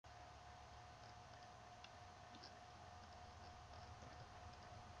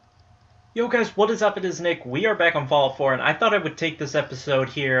Yo guys, what is up? It is Nick. We are back on Fallout 4, and I thought I would take this episode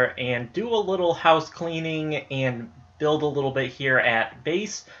here and do a little house cleaning and build a little bit here at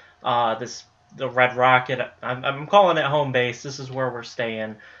base. The Red Rocket. I'm calling it home base. This is where we're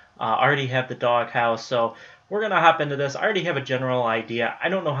staying. I already have the dog house, so we're gonna hop into this. I already have a general idea. I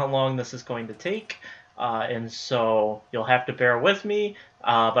don't know how long this is going to take, and so you'll have to bear with me.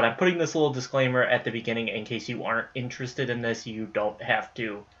 But I'm putting this little disclaimer at the beginning in case you aren't interested in this. You don't have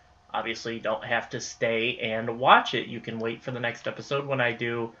to. Obviously, you don't have to stay and watch it. You can wait for the next episode when I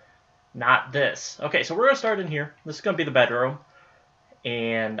do not this. Okay, so we're going to start in here. This is going to be the bedroom.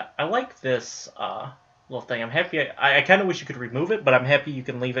 And I like this little thing. I'm happy. I kind of wish you could remove it, but I'm happy you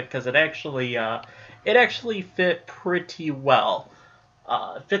can leave it because it actually fit pretty well.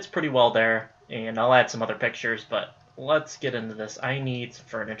 It fits pretty well there. And I'll add some other pictures, but let's get into this. I need some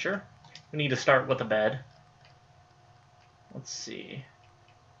furniture. We need to start with a bed. Let's see.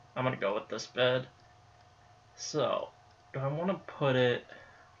 I'm going to go with this bed. So, do I want to put it...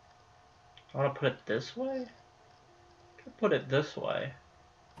 I want to put it this way? Put it this way.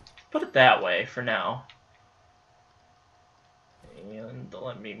 Put it that way for now. And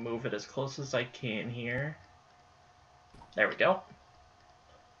let me move it as close as I can here. There we go.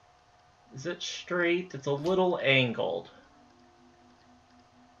 Is it straight? It's a little angled.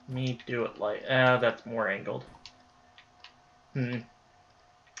 Let me do it like... that's more angled.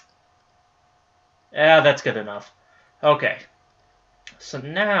 Yeah, that's good enough. Okay. So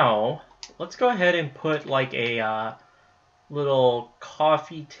now, let's go ahead and put like a little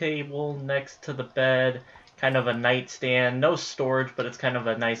coffee table next to the bed. Kind of a nightstand. No storage, but it's kind of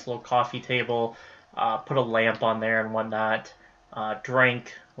a nice little coffee table. Put a lamp on there and whatnot.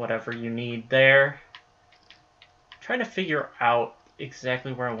 Drink, whatever you need there. Trying to figure out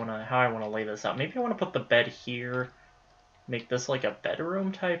exactly where how I want to lay this out. Maybe I want to put the bed here. Make this like a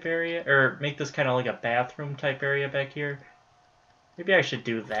bedroom type area, or make this kind of like a bathroom type area back here. Maybe I should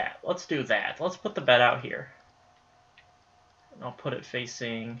do that. Let's do that. Let's put the bed out here. And I'll put it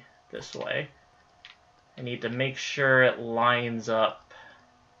facing this way. I need to make sure it lines up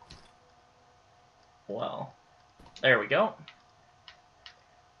well. There we go.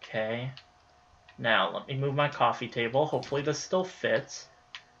 Okay. Now, let me move my coffee table. Hopefully this still fits.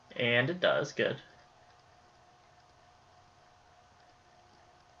 And it does. Good.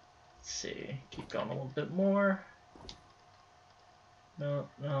 Let's see. Keep going a little bit more. No,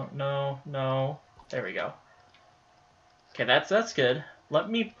 no, no, no. There we go. Okay, that's good. Let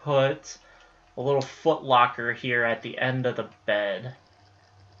me put a little foot locker here at the end of the bed.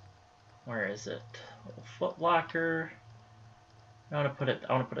 Where is it? A little foot locker. I want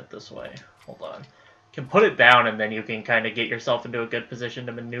to put it this way. Hold on. You can put it down and then you can kind of get yourself into a good position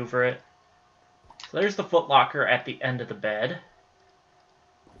to maneuver it. So there's the foot locker at the end of the bed.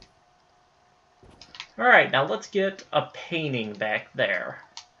 Alright, now let's get a painting back there.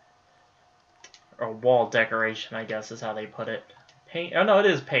 Or a wall decoration, I guess is how they put it. Paint. Oh no, it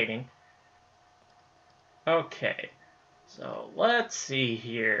is painting. Okay. So let's see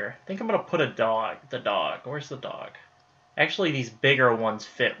here. I think I'm going to put a dog. The dog. Where's the dog? Actually, these bigger ones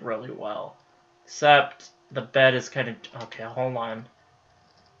fit really well. Except the bed is kind of... Okay, hold on.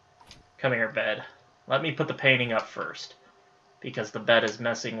 Come here, bed. Let me put the painting up first. Because the bed is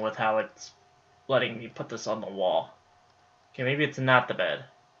messing with how it's letting me put this on the wall. Okay, maybe it's not the bed.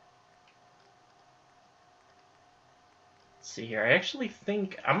 Let's see here. I actually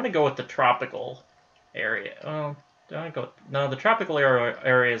think I'm going to go with the tropical area. Oh, do I go... No, the tropical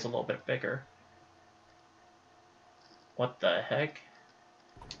area is a little bit bigger. What the heck?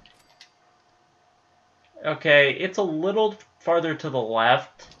 Okay, it's a little farther to the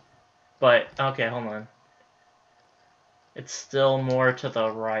left, but... Okay, hold on. It's still more to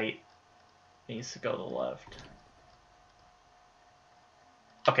the right. It needs to go to the left.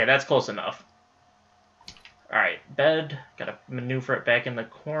 Okay, that's close enough. Alright, bed. Gotta maneuver it back in the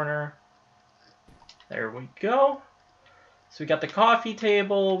corner. There we go. So we got the coffee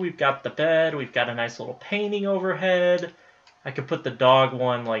table, we've got the bed, we've got a nice little painting overhead. I could put the dog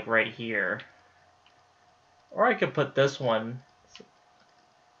one like right here. Or I could put this one.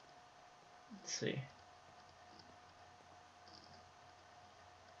 Let's see.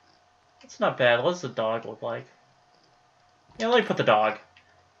 It's not bad. What does the dog look like? Yeah, let me put the dog.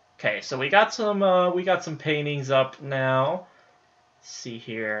 Okay, so we got some paintings up now. Let's see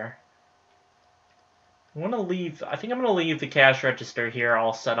here. I think I'm gonna leave the cash register here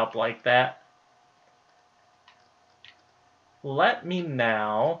all set up like that. Let me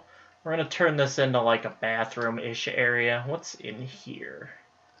now. We're gonna turn this into like a bathroom-ish area. What's in here?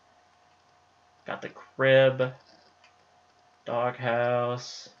 Got the crib,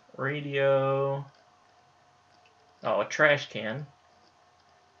 doghouse, radio. Oh, a trash can.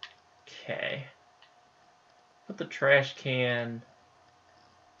 Okay. Put the trash can...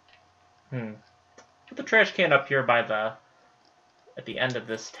 Put the trash can up here by the... at the end of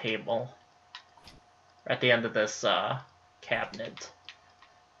this table. Or at the end of this, cabinet.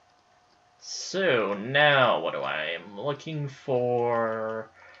 So, now what do I'm looking for?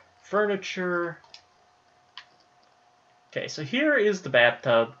 Furniture. Okay, so here is the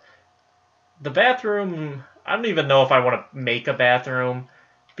bathtub. The bathroom, I don't even know if I want to make a bathroom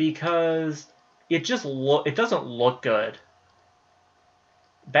because it doesn't look good.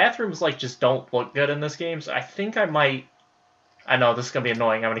 Bathrooms like just don't look good in this game, so I think I might, I know this is going to be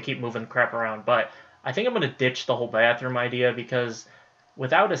annoying, I'm going to keep moving crap around, but I think I'm going to ditch the whole bathroom idea because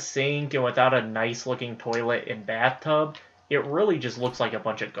without a sink and without a nice looking toilet and bathtub, it really just looks like a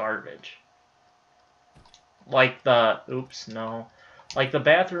bunch of garbage. Like the, oops, no. Like the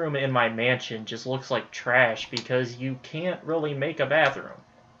bathroom in my mansion just looks like trash because you can't really make a bathroom.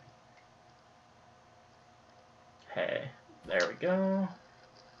 Okay, there we go.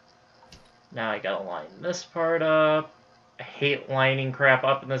 Now I gotta line this part up. I hate lining crap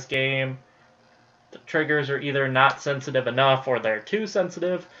up in this game. The triggers are either not sensitive enough or they're too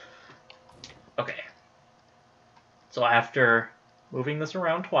sensitive. Okay. So after moving this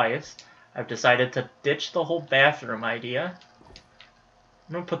around twice, I've decided to ditch the whole bathroom idea.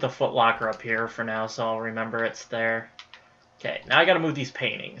 I'm going to put the footlocker up here for now so I'll remember it's there. Okay, now I got to move these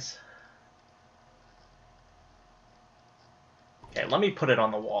paintings. Okay, let me put it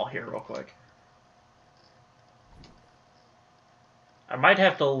on the wall here real quick. I might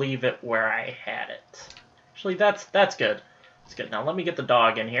have to leave it where I had it. Actually, that's good. That's good. Now let me get the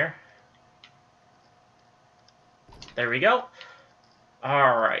dog in here. There we go.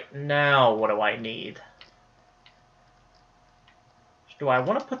 Alright, now what do I need? Do I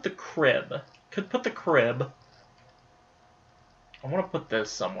want to put the crib? Could put the crib. I want to put this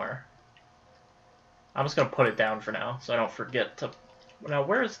somewhere. I'm just going to put it down for now, so I don't forget to... Now,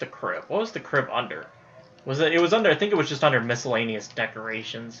 where is the crib? What was the crib under? It was under, I think it was just under miscellaneous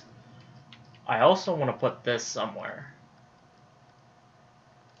decorations. I also want to put this somewhere.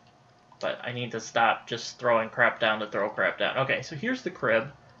 But I need to stop just throwing crap down to throw crap down. Okay, so here's the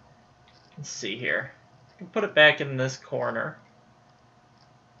crib. Let's see here. I can put it back in this corner.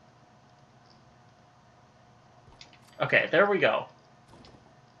 Okay, there we go.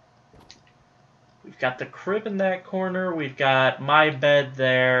 We've got the crib in that corner. We've got my bed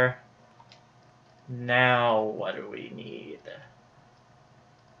there. Now, what do we need?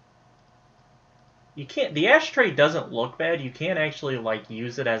 You can't... The ashtray doesn't look bad. You can't actually, like,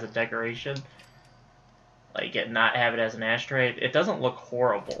 use it as a decoration. Like, not have it as an ashtray. It doesn't look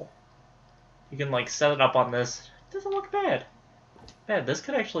horrible. You can, like, set it up on this. It doesn't look bad. Bad. This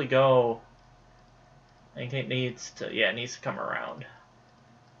could actually go... I think it needs to... Yeah, it needs to come around.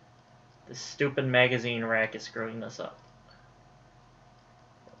 This stupid magazine rack is screwing this up.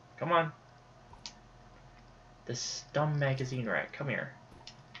 Come on. This dumb magazine rack. Come here.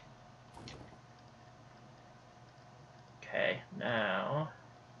 Okay, now...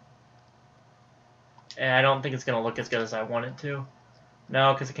 And I don't think it's going to look as good as I want it to.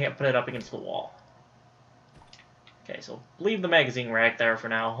 No, because I can't put it up against the wall. Okay, so leave the magazine rack there for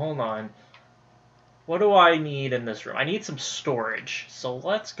now. Hold on. What do I need in this room? I need some storage. So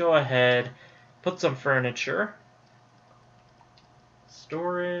let's go ahead, put some furniture.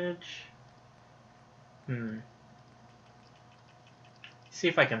 Storage. See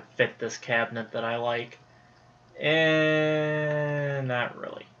if I can fit this cabinet that I like. And not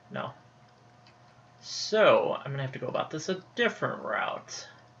really. No. So, I'm going to have to go about this a different route.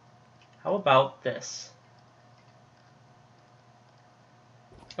 How about this?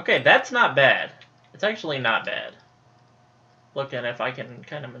 Okay, that's not bad. It's actually not bad. Look at if I can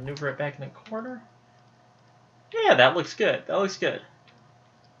kind of maneuver it back in the corner. Yeah, that looks good. That looks good.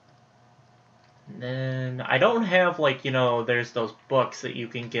 And then, I don't have, like, you know, there's those books that you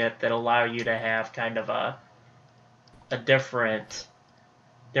can get that allow you to have kind of a different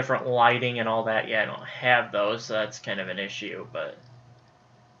lighting and all that. Yeah, I don't have those, so that's kind of an issue, but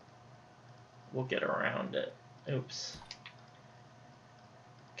we'll get around it. Oops.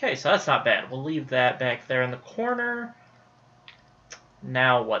 Okay, so that's not bad. We'll leave that back there in the corner.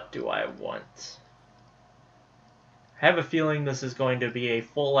 Now what do I want? I have a feeling this is going to be a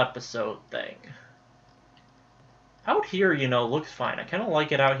full episode thing. Out here, you know, looks fine. I kind of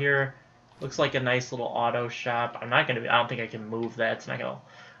like it out here. Looks like a nice little auto shop. I don't think I can move that. It's not gonna...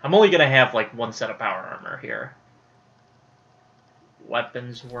 I'm only gonna have like one set of power armor here.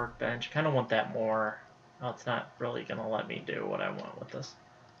 Weapons workbench. Kind of want that more. Oh, it's not really gonna let me do what I want with this.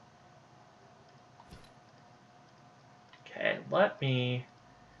 let me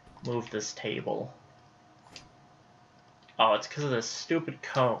move this table. Oh, it's because of this stupid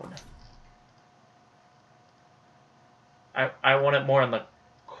cone. I want it more in the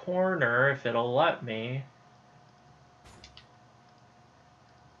corner if it'll let me.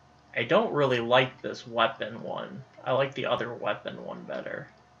 I don't really like this weapon one. I like the other weapon one better.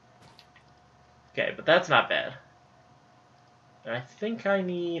 Okay, but that's not bad. And I think I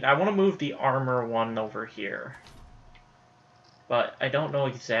want to move the armor one over here. But I don't know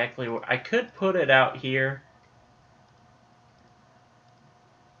exactly where. I could put it out here.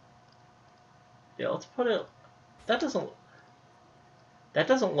 Yeah, let's put it. That doesn't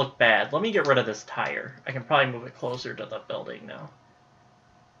look bad. Let me get rid of this tire. I can probably move it closer to the building now.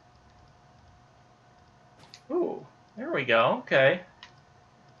 Ooh, there we go. Okay.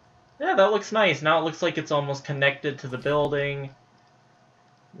 Yeah, that looks nice. Now it looks like it's almost connected to the building.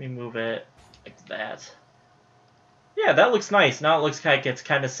 Let me move it like that. Yeah, that looks nice. Now it looks like it's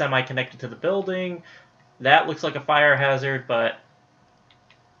kind of semi-connected to the building. That looks like a fire hazard, but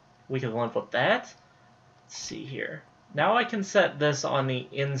we can live with that. Let's see here. Now I can set this on the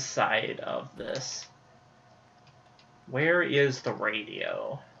inside of this. Where is the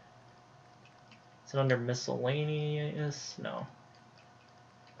radio? Is it under miscellaneous? No.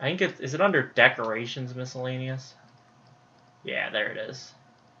 I think is it under decorations miscellaneous? Yeah, there it is.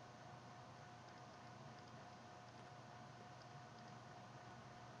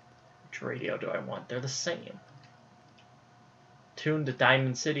 Which radio do I want? They're the same. Tuned to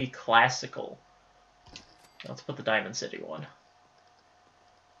Diamond City Classical. Let's put the Diamond City one.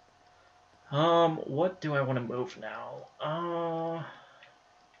 What do I want to move now? I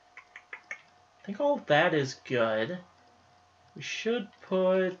think all of that is good. We should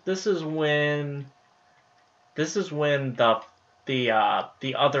put. This is when the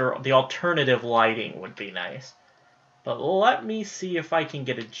alternative lighting would be nice. But let me see if I can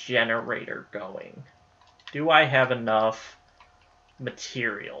get a generator going. Do I have enough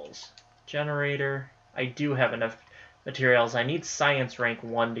materials? Generator. I do have enough materials. I need science rank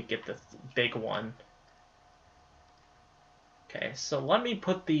 1 to get the big one. Okay, so let me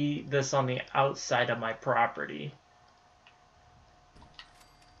put this on the outside of my property.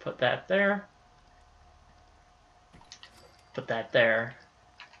 Put that there. Put that there.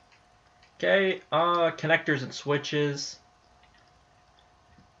 Okay, connectors and switches.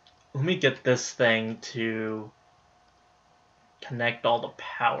 Let me get this thing to connect all the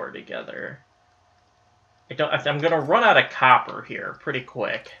power together. I'm gonna run out of copper here pretty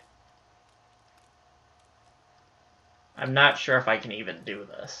quick. I'm not sure if I can even do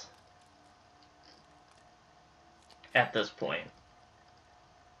this at this point.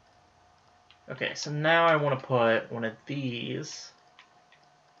 Okay, so now I want to put one of these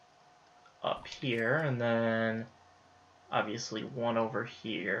up here, and then obviously one over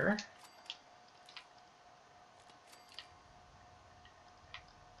here.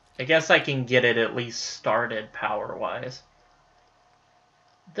 I guess I can get it at least started power-wise.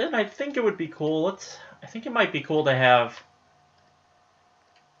 Then I think it would be cool. I think it might be cool to have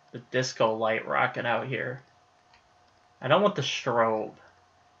the disco light rocking out here. I don't want the strobe.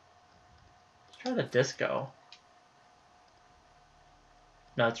 Let's try the disco.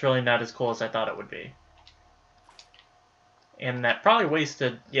 No, it's really not as cool as I thought it would be. And that probably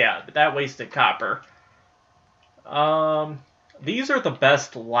wasted, yeah, that wasted copper. These are the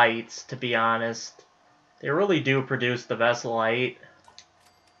best lights, to be honest. They really do produce the best light.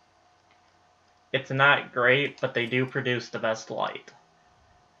 It's not great, but they do produce the best light.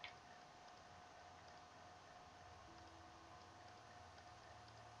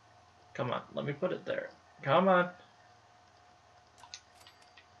 Come on, let me put it there. Come on.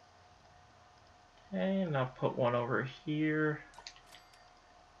 Okay, and I'll put one over here.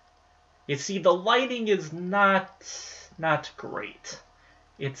 You see, the lighting is not great.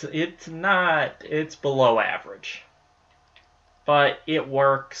 It's below average. But it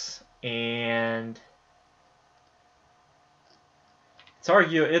works, and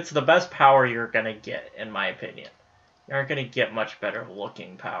it's the best power you're gonna get, in my opinion. You aren't gonna get much better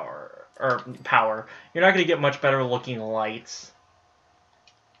looking power. You're not gonna get much better looking lights.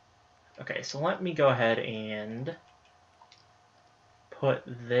 Okay, so let me go ahead and put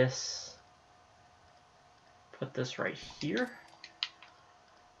this right here.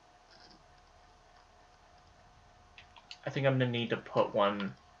 I think I'm going to need to put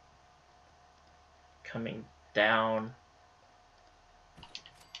one coming down.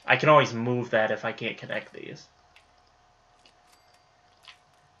 I can always move that if I can't connect these.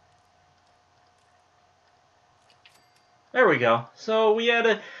 There we go. So we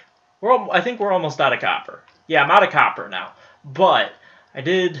had I think we're almost out of copper. Yeah, I'm out of copper now. But I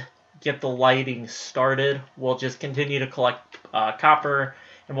did get the lighting started. We'll just continue to collect copper,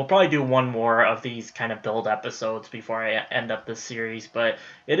 and we'll probably do one more of these kind of build episodes before I end up this series. But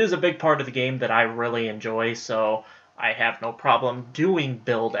it is a big part of the game that I really enjoy, so I have no problem doing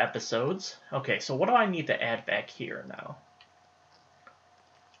build episodes. Okay, so what do I need to add back here now?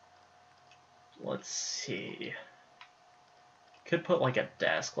 Let's see. Could put like a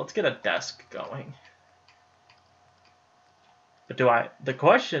desk. Let's get a desk going. But the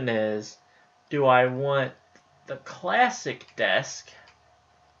question is, do I want the classic desk?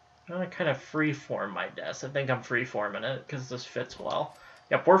 I want to kind of freeform my desk. I think I'm freeforming it because this fits well.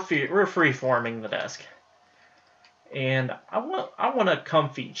 Yep, we're freeforming the desk. And I want a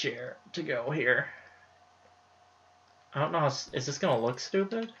comfy chair to go here. I don't know how, is this gonna look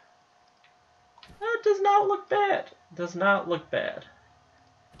stupid? It does not look bad. It does not look bad.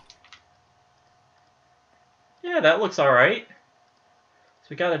 Yeah, that looks alright. So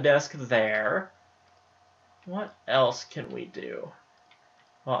we got a desk there. What else can we do?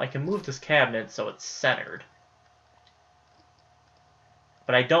 Well, I can move this cabinet so it's centered.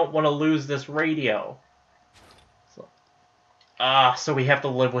 But I don't want to lose this radio. So we have to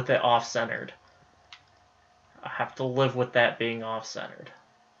live with it off-centered. I have to live with that being off-centered.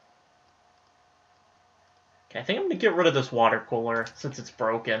 Okay, I think I'm going to get rid of this water cooler since it's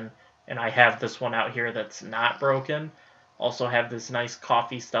broken. And I have this one out here that's not broken. Also have this nice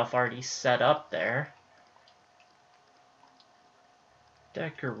coffee stuff already set up there.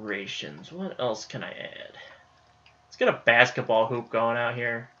 Decorations. What else can I add? Let's get a basketball hoop going out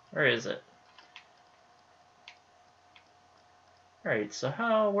here. Where is it? Alright, so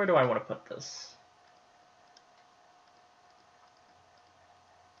where do I want to put this?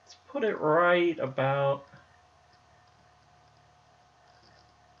 Let's put it right about...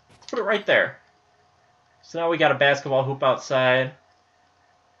 Let's put it right there. So now we got a basketball hoop outside.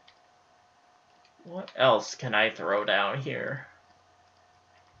 What else can I throw down here?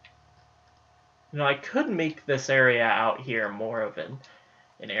 You know, I could make this area out here more of an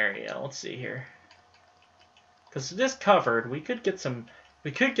area. Let's see here. Because it is covered, we could get some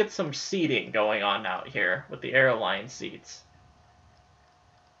seating going on out here with the airline seats.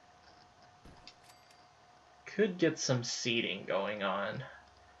 Could get some seating going on.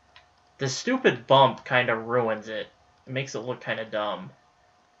 The stupid bump kind of ruins it. It makes it look kind of dumb.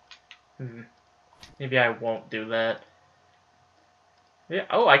 Maybe I won't do that. Yeah.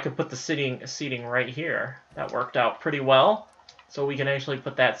 Oh, I could put the seating right here. That worked out pretty well. So we can actually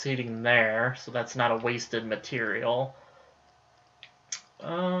put that seating there, so that's not a wasted material.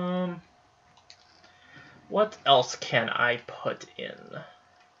 What else can I put in?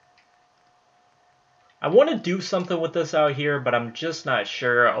 I want to do something with this out here, but I'm just not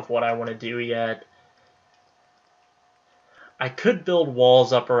sure of what I want to do yet. I could build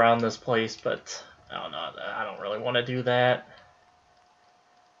walls up around this place, but I don't know. I don't really want to do that.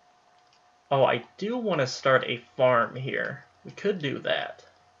 Oh, I do want to start a farm here. We could do that.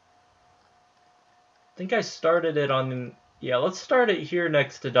 I think I started it on... Yeah, let's start it here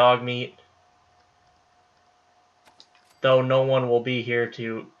next to dog meat. Though no one will be here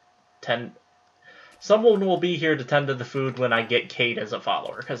to tend... Someone will be here to tend to the food when I get Kate as a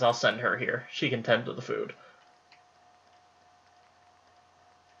follower, because I'll send her here. She can tend to the food.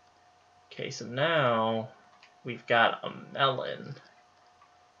 Okay, so now we've got a melon.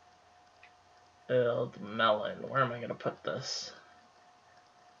 The melon. Where am I going to put this?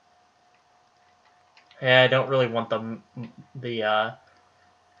 Yeah, I don't really want the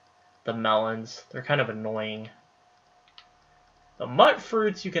melons. They're kind of annoying. The mut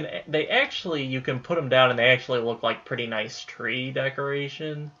fruits, you can put them down and they actually look like pretty nice tree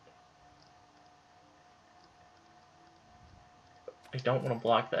decoration. I don't want to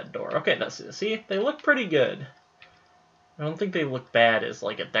block that door. Okay, see, they look pretty good. I don't think they look bad as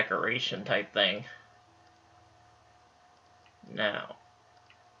like a decoration type thing. Now,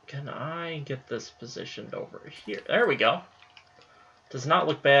 can I get this positioned over here? There we go. Does not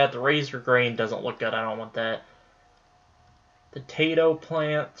look bad. The razor grain doesn't look good. I don't want that. Potato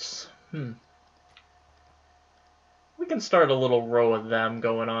plants. We can start a little row of them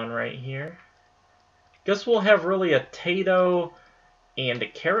going on right here. Guess we'll have really a potato and a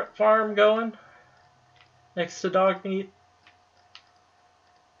carrot farm going next to dog meat.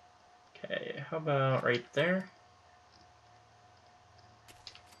 Okay, how about right there?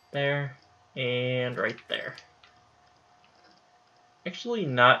 There, and right there. Actually,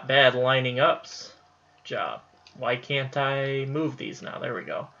 not bad lining ups. Job. Why can't I move these now? There we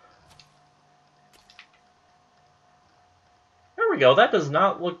go. There we go. That does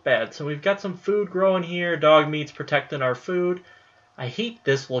not look bad. So we've got some food growing here. Dog meat's protecting our food. I hate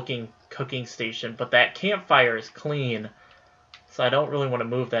this looking cooking station, but that campfire is clean. So I don't really want to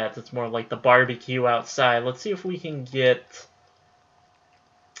move that. It's more like the barbecue outside. Let's see if we can get...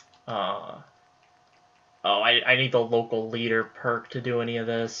 oh, I need the local leader perk to do any of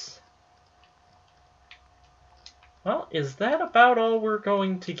this. Well, is that about all we're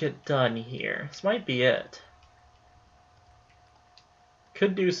going to get done here? This might be it.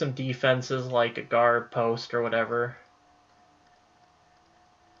 Could do some defenses like a guard post or whatever.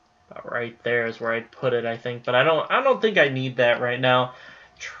 About right there is where I'd put it, I think. But I don't think I need that right now.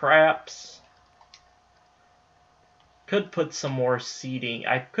 Traps. Could put some more seating.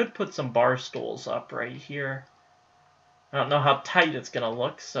 I could put some bar stools up right here. I don't know how tight it's going to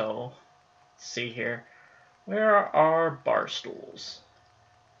look, so let's see here. Where are bar stools?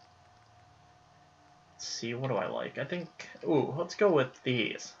 Let's see, what do I like? I think, ooh, let's go with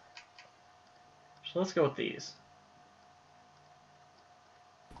these. So let's go with these.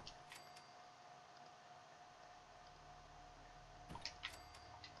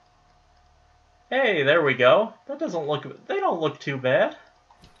 Hey, there we go. That doesn't look, they don't look too bad.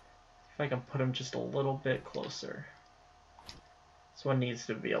 If I can put them just a little bit closer. This one needs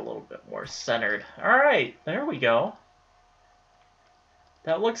to be a little bit more centered. Alright, there we go.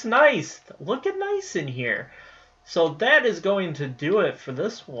 That looks nice. Looking nice in here. So that is going to do it for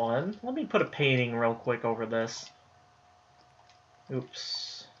this one. Let me put a painting real quick over this.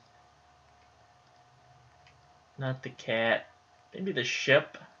 Oops. Not the cat. Maybe the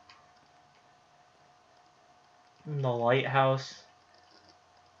ship. And the lighthouse.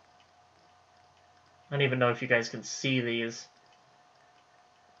 I don't even know if you guys can see these.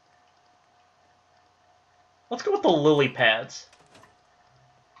 Let's go with the lily pads.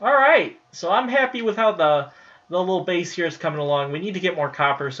 Alright, so I'm happy with how the little base here is coming along. We need to get more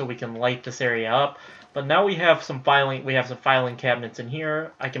copper so we can light this area up. But now we have some filing cabinets in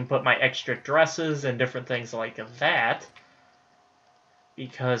here. I can put my extra dresses and different things like that.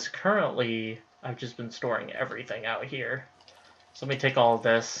 Because currently I've just been storing everything out here. So let me take all of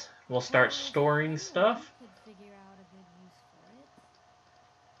this. We'll start storing stuff.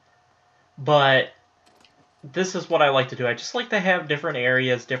 But this is what I like to do. I just like to have different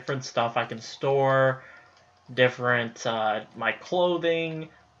areas, different stuff I can store, different, my clothing,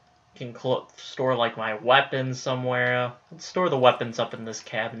 can store like my weapons somewhere. Let's store the weapons up in this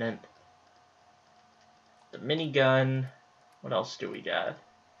cabinet. The minigun. What else do we got?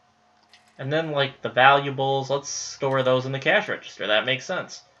 And then like the valuables, let's store those in the cash register. That makes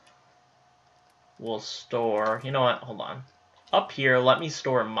sense. We'll store, you know what, hold on. Up here, let me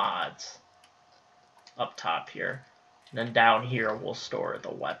store mods. Up top here. And then down here, we'll store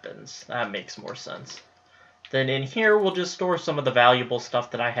the weapons. That makes more sense. Then in here, we'll just store some of the valuable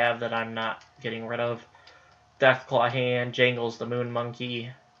stuff that I have that I'm not getting rid of. Deathclaw hand, Jangles the Moon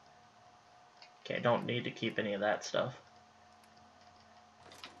Monkey. Okay, don't need to keep any of that stuff.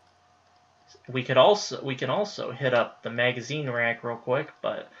 We can also hit up the magazine rack real quick,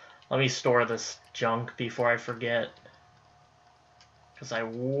 but let me store this junk before I forget. Because I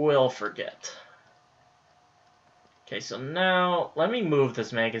will forget. Okay, so now, let me move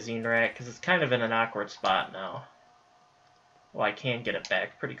this magazine rack, because it's kind of in an awkward spot now. Well, I can get it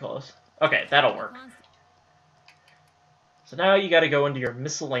back pretty close. Okay, that'll work. So now you gotta go into your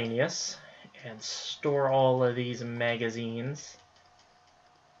miscellaneous, and store all of these magazines.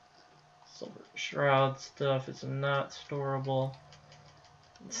 Silver Shroud stuff is not storable.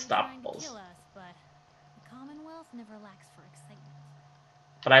 Stoppables.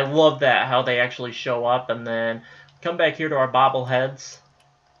 But I love that, how they actually show up, and then come back here to our bobbleheads.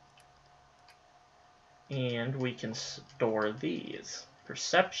 And we can store these.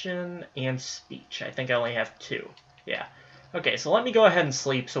 Perception and speech. I think I only have 2. Yeah. Okay, so let me go ahead and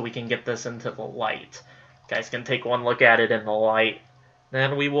sleep so we can get this into the light. You guys can take one look at it in the light.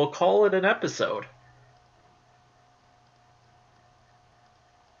 Then we will call it an episode.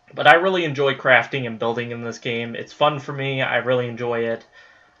 But I really enjoy crafting and building in this game. It's fun for me. I really enjoy it.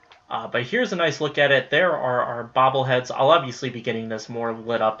 But here's a nice look at it. There are our bobbleheads. I'll obviously be getting this more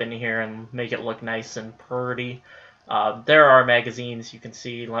lit up in here and make it look nice and pretty. There are magazines you can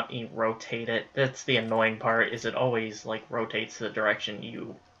see. Let me rotate it. That's the annoying part, is it always like rotates the direction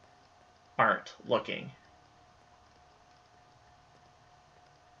you aren't looking.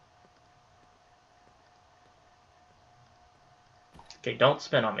 Okay, don't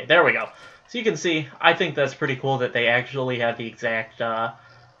spin on me. There we go. So you can see, I think that's pretty cool that they actually have the exact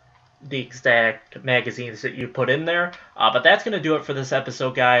the exact magazines that you put in there. But that's going to do it for this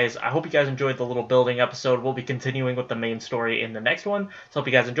episode, guys. I hope you guys enjoyed the little building episode. We'll be continuing with the main story in the next one. So hope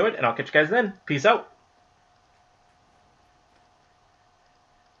you guys enjoyed, and I'll catch you guys then. Peace out.